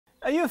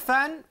Are you a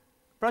fan,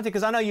 Bronte?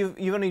 Because I know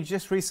you've only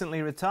just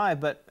recently retired,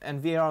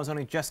 and VAR has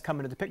only just come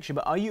into the picture.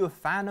 But are you a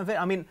fan of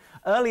it? I mean,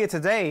 earlier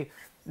today,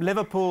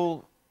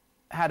 Liverpool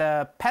had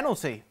a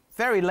penalty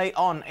very late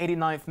on,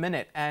 89th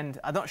minute, and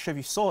I'm not sure if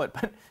you saw it,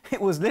 but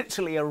it was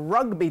literally a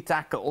rugby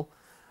tackle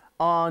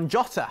on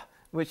Jota,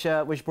 which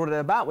brought it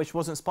about, which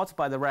wasn't spotted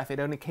by the ref. It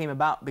only came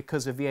about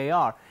because of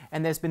VAR.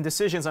 And there's been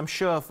decisions, I'm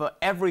sure, for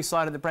every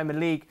side of the Premier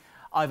League,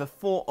 either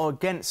for or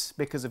against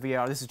because of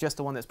VAR. This is just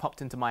the one that's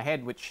popped into my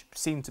head, which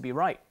seemed to be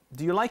right.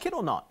 Do you like it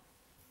or not?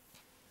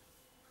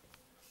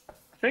 I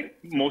think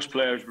most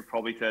players would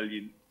probably tell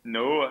you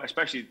no,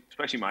 especially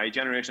my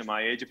generation,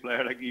 my age of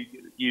player. Like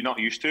you're not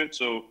used to it.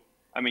 So,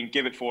 I mean,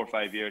 give it 4 or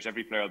 5 years,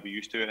 every player will be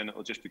used to it, and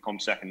it'll just become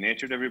second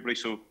nature to everybody.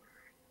 So,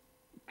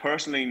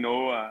 personally,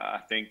 no,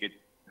 I think it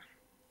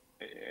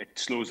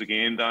slows the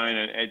game down,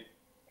 and it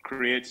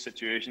creates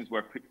situations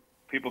where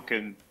people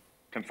can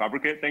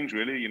fabricate things.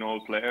 Really, you know,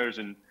 players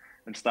and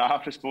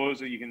staff, I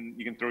suppose. You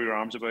can throw your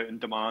arms about and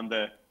demand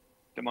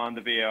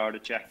the VAR to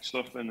check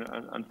stuff and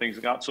things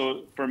like that.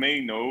 So for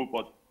me, no,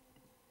 but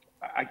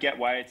I get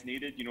why it's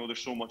needed. You know,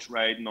 there's so much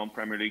riding on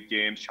Premier League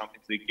games,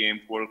 Champions League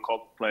games, World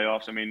Cup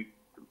playoffs. I mean,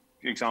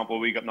 for example,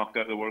 we got knocked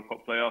out of the World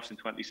Cup playoffs in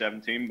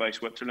 2017 by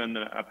Switzerland,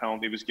 and a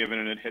penalty was given,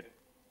 and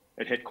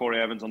it hit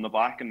Corey Evans on the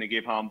back, and they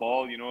gave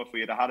handball. You know, if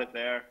we had it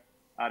there,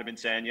 I'd have been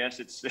saying yes,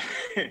 it's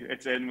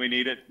it's in. We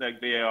need it.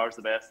 Like VAR is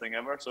the best thing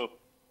ever. So, you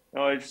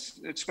know,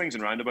 it swings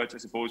and roundabouts, I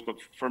suppose. But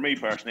for me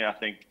personally, I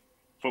think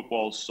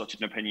football's such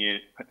an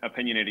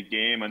opinionated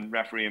game, and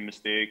refereeing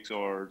mistakes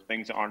or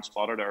things that aren't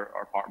spotted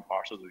are part and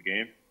parcel of the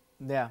game.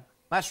 Yeah,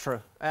 that's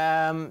true.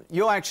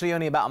 You're actually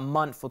only about a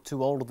month or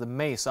two older than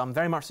me, so I'm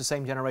very much the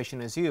same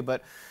generation as you.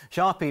 But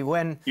Sharpie,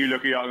 when you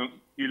look a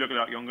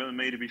lot younger than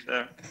me, to be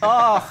fair.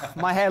 Oh,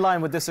 my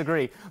hairline would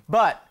disagree.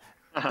 But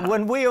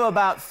when we were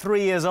about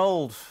 3 years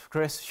old,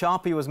 Chris,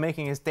 Sharpie was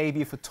making his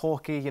debut for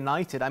Torquay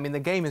United. I mean, the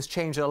game has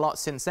changed a lot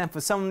since then. For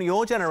some of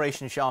your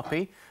generation,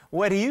 Sharpie,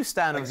 where do you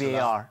stand on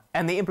VAR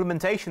and the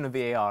implementation of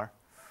VAR?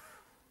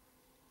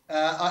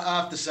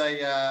 I have to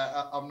say,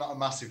 I'm not a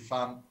massive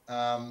fan.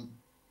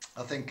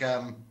 I think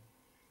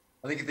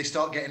if they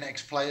start getting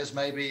ex-players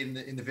maybe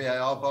in the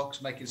VAR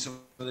box, making some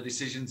of the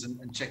decisions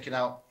and checking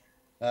out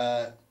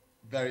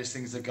various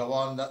things that go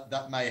on,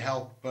 that may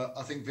help. But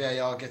I think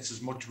VAR gets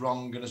as much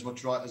wrong and as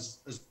much right as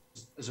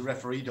a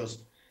referee does.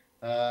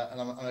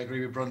 And I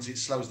agree with Bronte, it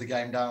slows the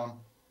game down.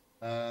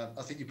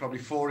 I think you're probably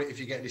for it if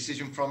you get a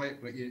decision from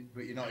it, but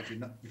you're not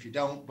if you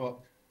don't. But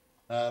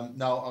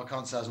no, I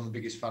can't say I'm the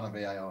biggest fan of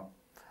VAR.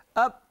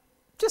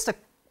 Just a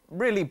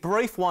really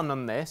brief one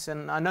on this,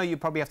 and I know you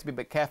probably have to be a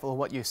bit careful of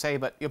what you say,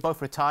 but you're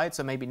both retired,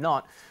 so maybe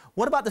not.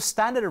 What about the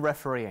standard of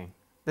refereeing?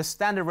 The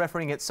standard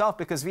refereeing itself,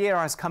 because VAR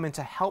has come in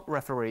to help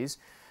referees,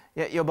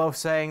 yet you're both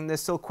saying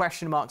there's still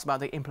question marks about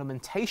the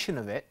implementation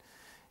of it.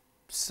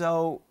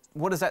 So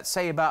what does that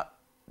say about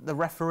the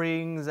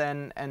refereeings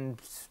and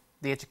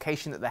the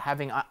education that they're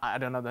having? I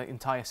don't know, the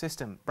entire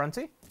system.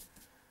 Bronte?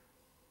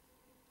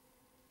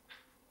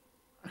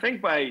 I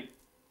think by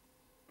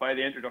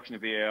the introduction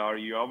of VAR,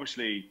 you're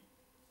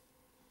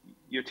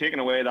taking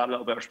away that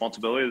little bit of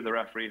responsibility that the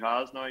referee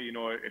has now. You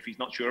know, if he's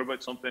not sure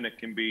about something, it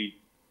can be,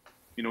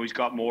 you know, he's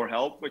got more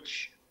help,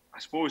 which I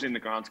suppose in the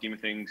grand scheme of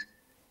things,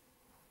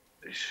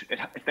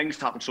 things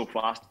happen so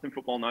fast in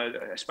football now,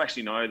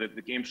 especially now that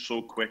the game's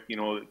so quick. You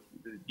know,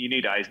 you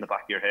need eyes in the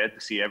back of your head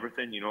to see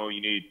everything. You know,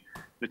 you need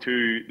the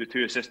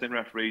two assistant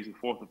referees, the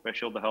fourth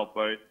official to help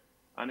out,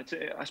 and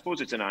I suppose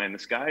it's an eye in the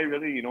sky,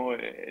 really. You know,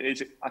 it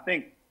is. I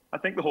think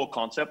the whole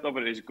concept of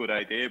it is a good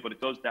idea, but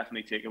it does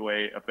definitely take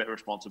away a bit of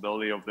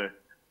responsibility of the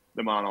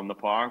man on the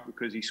park,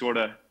 because he sort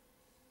of,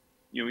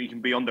 you know, he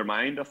can be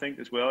undermined, I think,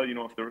 as well. You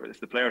know, if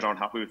the players aren't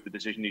happy with the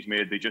decision he's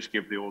made, they just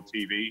give the old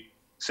TV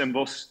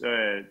symbols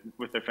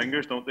with their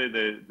fingers, don't they?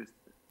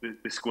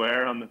 The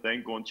square on the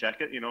thing, go and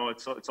check it. You know,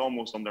 it's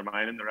almost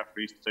undermining the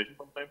referee's decision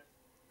sometimes.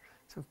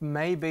 So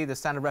maybe the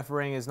standard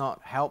refereeing is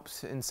not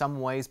helped in some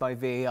ways by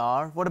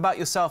VAR. What about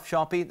yourself,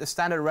 Sharpie? The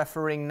standard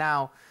refereeing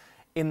now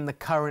in the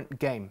current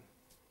game?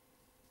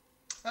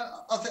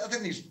 I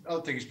think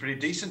it's pretty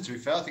decent, to be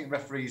fair. I think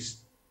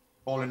referees,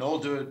 all in all,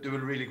 do a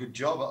really good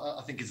job.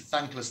 I think it's a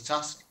thankless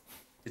task.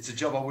 It's a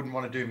job I wouldn't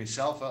want to do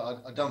myself.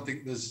 I don't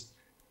think there's,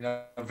 you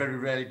know, very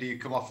rarely do you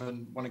come off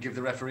and want to give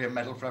the referee a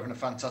medal for having a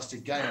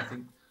fantastic game. I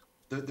think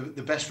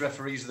the best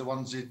referees are the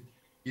ones that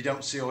you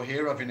don't see or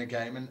hear of in a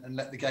game, and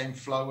let the game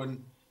flow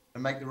and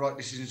make the right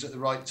decisions at the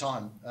right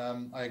time.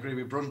 I agree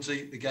with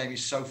Bronte. The game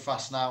is so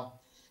fast now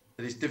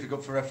that it's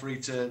difficult for a referee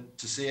to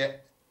see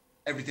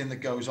everything that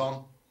goes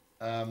on.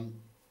 And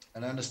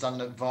I understand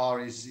that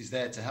VAR is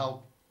there to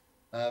help.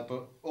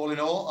 But all in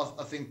all,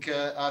 I think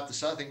I have to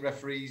say, I think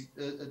referees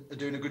are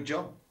doing a good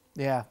job.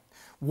 Yeah.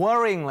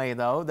 Worryingly,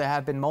 though, there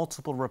have been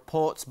multiple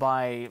reports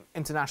by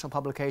international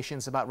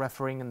publications about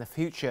refereeing in the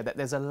future, that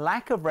there's a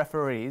lack of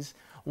referees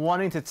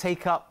wanting to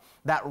take up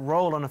that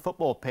role on a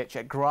football pitch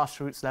at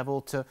grassroots level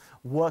to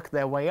work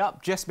their way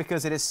up, just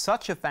because it is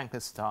such a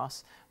thankless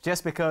task,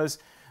 just because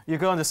you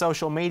go onto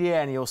social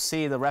media and you'll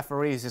see the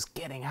referees just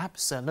getting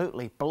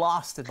absolutely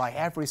blasted by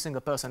every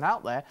single person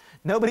out there.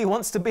 Nobody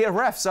wants to be a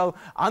ref, so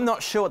I'm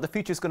not sure what the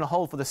future is going to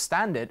hold for the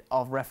standard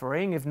of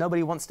refereeing if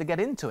nobody wants to get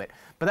into it.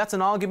 But that's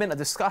an argument, a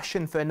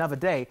discussion for another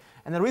day.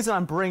 And the reason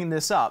I'm bringing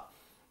this up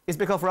is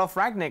because Ralph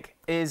Rangnick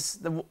is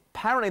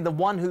apparently the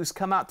one who's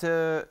come out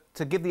to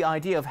give the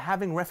idea of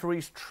having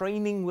referees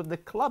training with the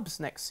clubs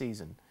next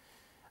season.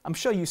 I'm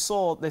sure you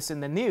saw this in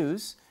the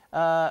news.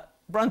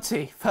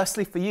 Brunty,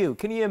 firstly for you,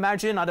 can you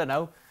imagine, I don't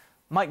know,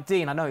 Mike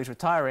Dean, I know he's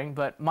retiring,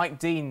 but Mike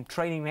Dean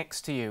training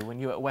next to you when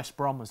you're at West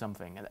Brom or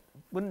something?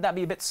 Wouldn't that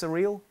be a bit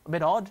surreal, a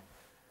bit odd?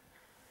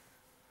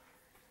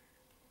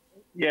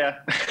 Yeah,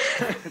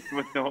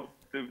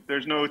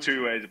 there's no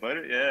two ways about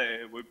it. Yeah,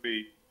 it would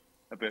be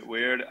a bit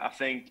weird. I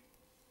think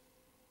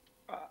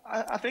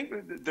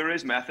there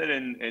is method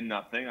in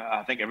that thing.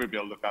 I think everybody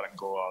will look at it and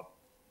go, "Oh,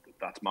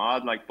 that's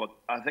mad." Like, but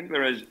I think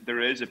there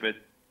is a bit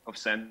of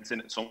sense in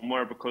it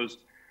somewhere, because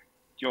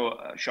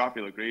Sharp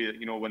will agree that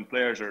when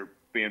players are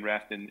being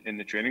refed in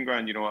the training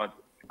ground,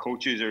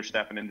 coaches are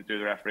stepping in to do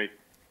the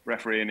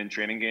refereeing in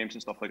training games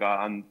and stuff like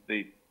that, and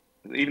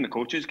even the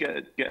coaches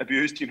get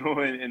abused,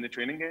 in the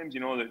training games,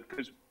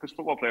 because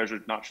football players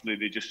are naturally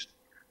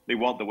they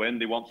want to win,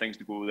 they want things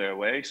to go their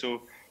way.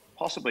 So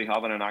possibly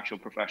having an actual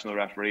professional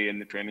referee in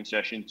the training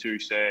session to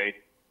say,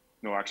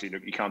 no, actually,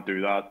 look, you can't do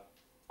that.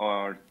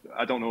 Or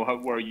I don't know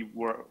where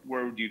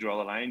do you draw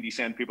the line? Do you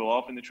send people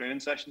off in the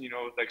training session?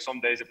 Like some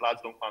days if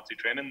lads don't fancy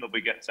training, they'll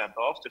be getting sent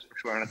off just for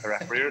swearing at the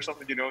referee or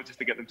something, just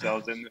to get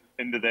themselves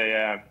into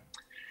the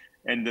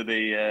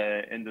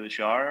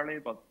shower early.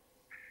 But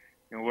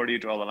where do you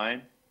draw the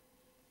line?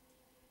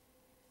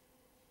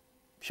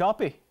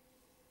 Sharpie.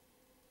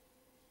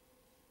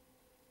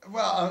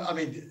 Well, I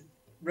mean,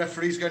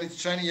 referees going into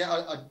training.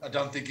 Yeah, I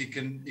don't think it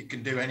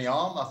can do any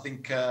harm. I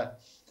think I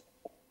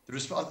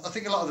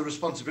think a lot of the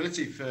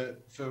responsibility for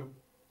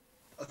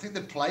I think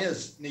the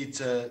players need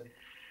to.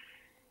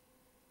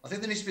 I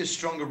think there needs to be a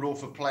stronger rule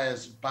for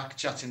players back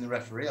chatting the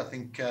referee. I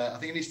think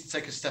it needs to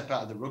take a step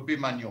out of the rugby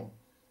manual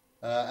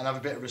and have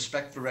a bit of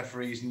respect for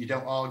referees. And you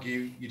don't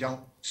argue, you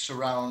don't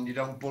surround, you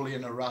don't bully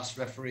and harass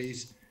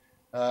referees.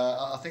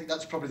 I think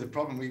that's probably the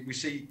problem. We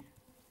see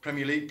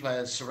Premier League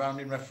players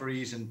surrounding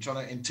referees and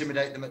trying to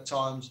intimidate them at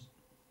times,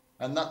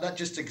 and that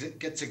just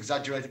gets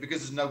exaggerated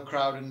because there's no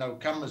crowd and no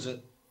cameras at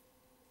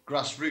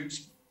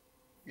grassroots.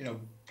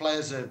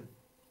 Players are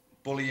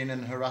bullying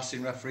and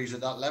harassing referees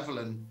at that level,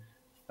 and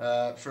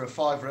for a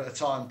fiver at a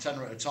time,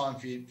 tenner at a time,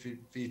 for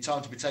your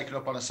time to be taken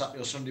up on a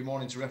Saturday or Sunday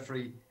morning to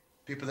referee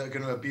people that are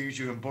going to abuse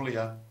you and bully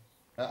you,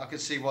 I can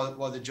see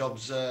why the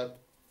job's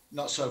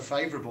not so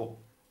favourable.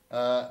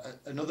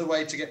 Another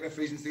way to get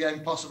referees into the game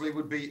possibly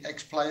would be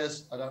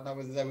ex-players. I don't know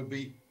whether they would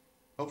be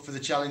up for the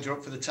challenge or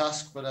up for the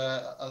task, but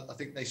I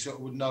think they sort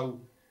of would know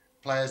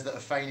players that are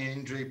feigning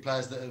injury,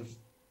 players that have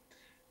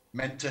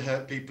meant to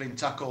hurt people in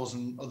tackles,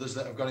 and others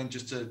that have gone in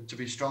just to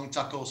be strong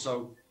tackles.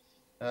 So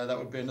that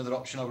would be another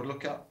option I would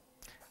look at.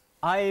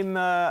 I'm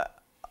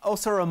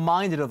also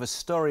reminded of a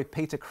story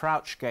Peter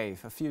Crouch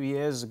gave a few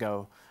years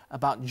ago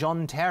about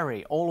John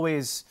Terry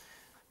always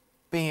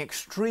being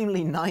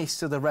extremely nice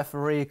to the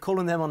referee,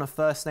 calling them on a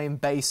first-name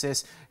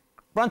basis.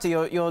 Brunty,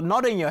 you're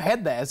nodding your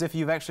head there as if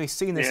you've actually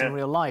seen this in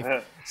real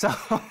life. So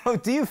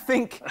do you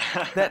think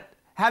that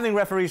having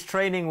referees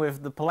training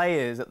with the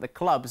players at the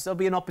clubs, there'll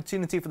be an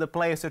opportunity for the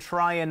players to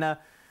try and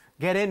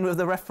get in with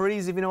the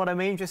referees, if you know what I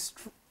mean? Just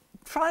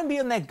try and be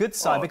on their good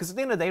side, because at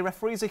the end of the day,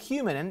 referees are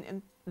human,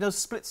 and those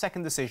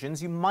split-second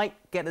decisions, you might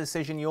get a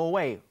decision your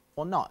way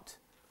or not.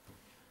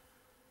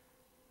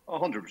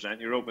 100%.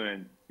 You're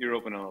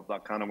opening up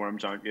that can of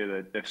worms, aren't you?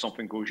 That if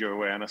something goes your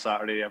way on a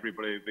Saturday,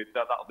 everybody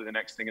that'll be the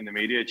next thing in the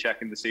media,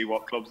 checking to see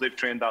what clubs they've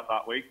trained at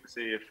that week, to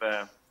see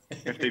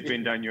if they've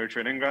been down your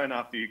training ground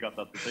after you got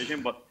that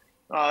decision. But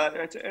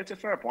it's a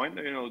fair point.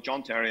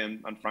 John Terry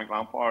and Frank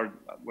Lampard,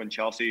 when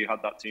Chelsea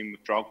had that team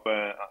with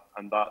Drogba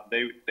and that,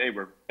 they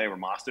were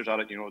masters at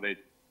it.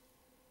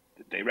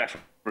 They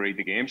refereed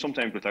the game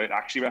sometimes without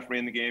actually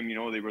refereeing the game.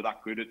 They were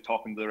that good at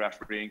talking to the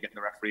referee and getting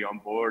the referee on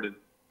board, and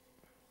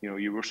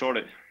you were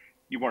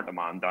you weren't a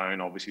man down,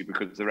 obviously,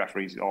 because the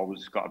referee's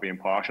always got to be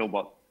impartial.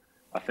 But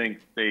I think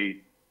they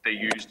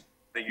used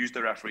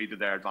the referee to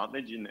their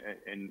advantage in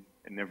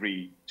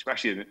every,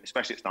 especially at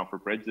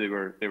Stamford Bridge. They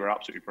were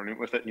absolutely brilliant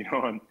with it,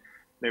 and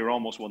they were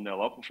almost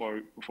 1-0 up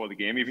before the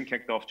game even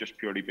kicked off, just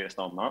purely based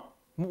on that.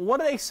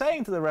 What are they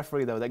saying to the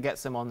referee though that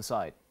gets them on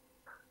side?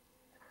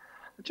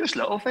 Just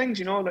little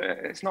things,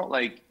 It's not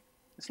like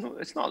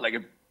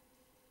a.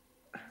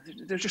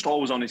 They're just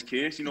always on his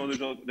case,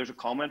 There's a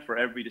comment for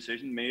every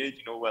decision made,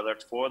 whether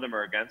it's for them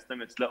or against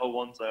them. It's little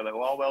ones that are like,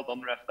 "Oh, well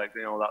done, ref!" Like,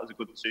 that was a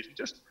good decision.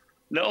 Just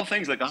little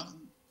things like that.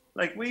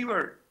 Like we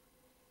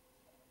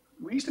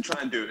used to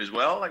try and do it as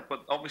well. Like,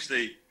 but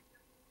obviously,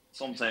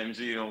 sometimes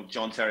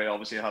John Terry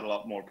obviously had a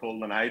lot more pull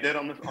than I did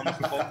on the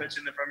football pitch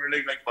in the Premier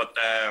League. Like, but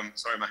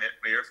sorry, my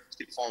ears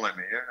keep falling out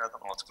my ear. I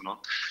don't know what's going on.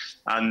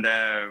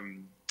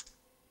 And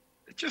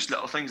just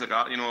little things like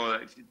that.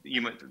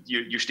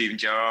 Your Steven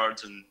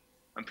Gerrards and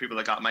people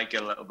like that might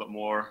get a little bit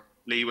more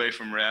leeway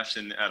from refs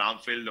at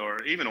Anfield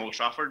or even Old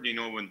Trafford. You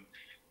know, when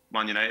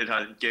Man United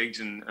had Giggs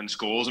and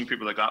Scholes and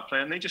people like that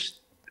playing, they're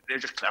just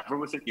clever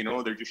with it. You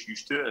know, they're just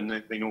used to it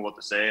and they know what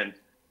to say, and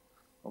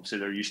obviously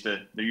they're used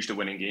to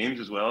winning games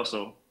as well.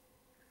 So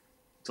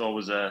it's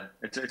always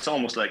it's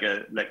almost like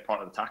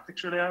part of the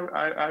tactics, really.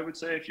 I would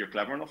say, if you're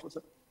clever enough with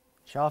it.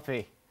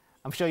 Sharpie,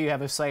 I'm sure you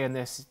have a say in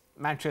this.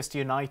 Manchester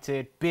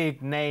United,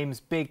 big names,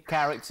 big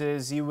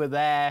characters. You were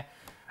there.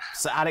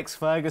 Sir Alex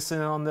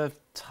Ferguson on the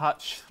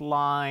touch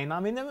line. I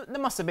mean, there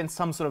must have been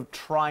some sort of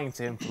trying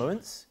to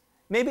influence,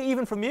 maybe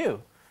even from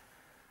you.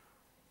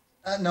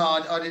 No,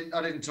 I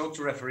didn't talk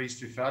to referees.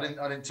 To be fair, I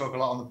didn't talk a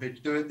lot on the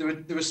pitch.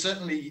 There were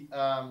certainly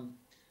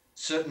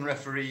certain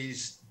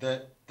referees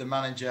that the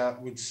manager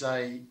would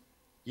say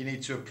you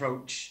need to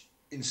approach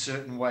in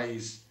certain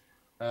ways.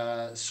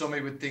 Some he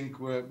would think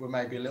were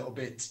maybe a little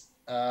bit.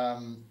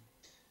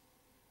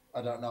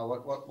 I don't know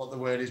what the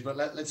word is, but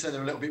let's say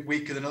they're a little bit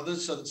weaker than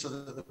others, so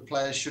that the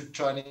players should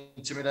try and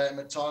intimidate them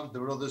at times.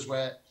 There were others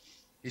where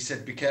he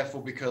said, be careful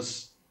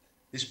because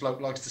this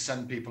bloke likes to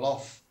send people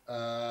off.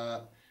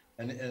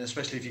 And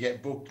especially if you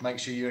get booked, make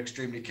sure you're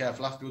extremely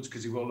careful afterwards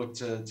because he will look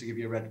to give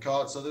you a red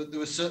card. So there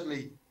were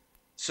certainly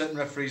certain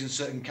referees and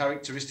certain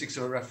characteristics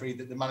of a referee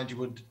that the manager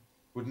would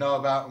know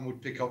about and would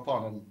pick up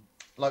on. And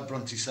like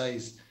Bronte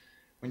says,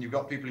 when you've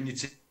got people in your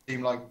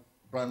team like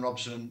Brian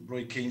Robson,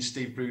 Roy Keane,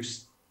 Steve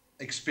Bruce,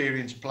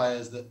 experienced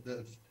players that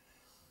have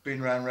been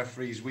around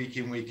referees week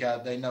in, week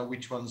out, they know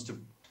which ones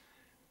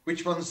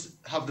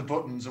have the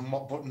buttons and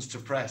what buttons to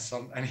press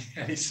on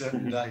any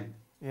certain day.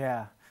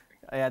 Yeah,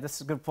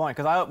 that's a good point.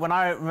 Because when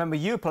I remember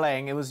you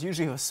playing, it was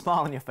usually with a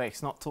smile on your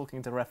face, not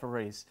talking to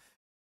referees.